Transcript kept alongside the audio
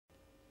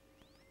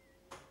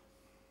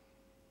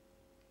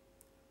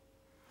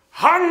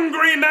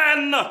Hungry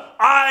men,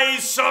 I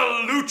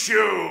salute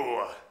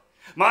you.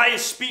 My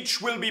speech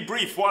will be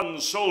brief,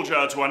 one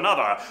soldier to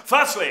another.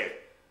 Firstly,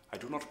 I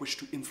do not wish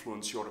to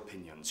influence your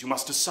opinions. You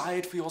must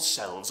decide for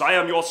yourselves. I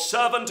am your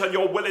servant and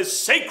your will is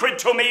sacred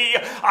to me.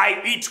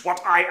 I eat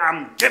what I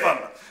am given.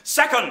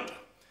 Second,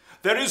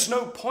 there is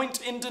no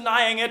point in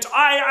denying it.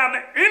 I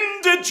am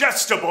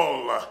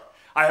indigestible.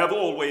 I have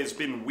always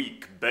been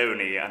weak,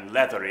 bony, and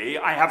leathery.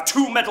 I have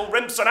 2 metal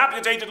ribs, an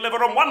amputated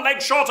liver, and 1 leg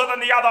shorter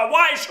than the other.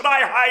 Why should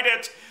I hide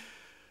it?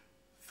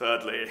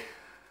 Thirdly,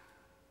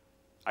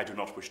 I do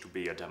not wish to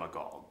be a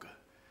demagogue.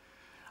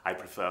 I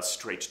prefer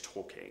straight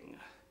talking.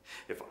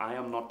 If I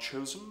am not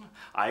chosen,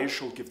 I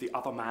shall give the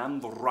other man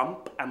the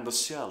rump and the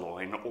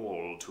sirloin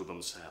all to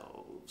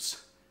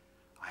themselves.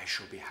 I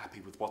shall be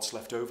happy with what's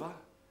left over,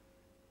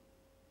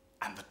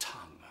 and the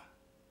tongue.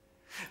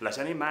 Let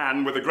any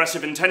man with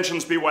aggressive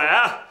intentions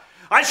beware.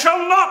 I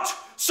shall not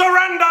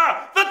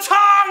surrender the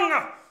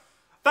tongue!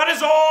 That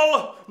is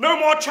all. No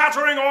more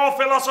chattering or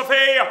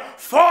philosophy.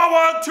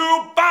 Forward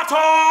to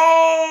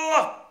battle!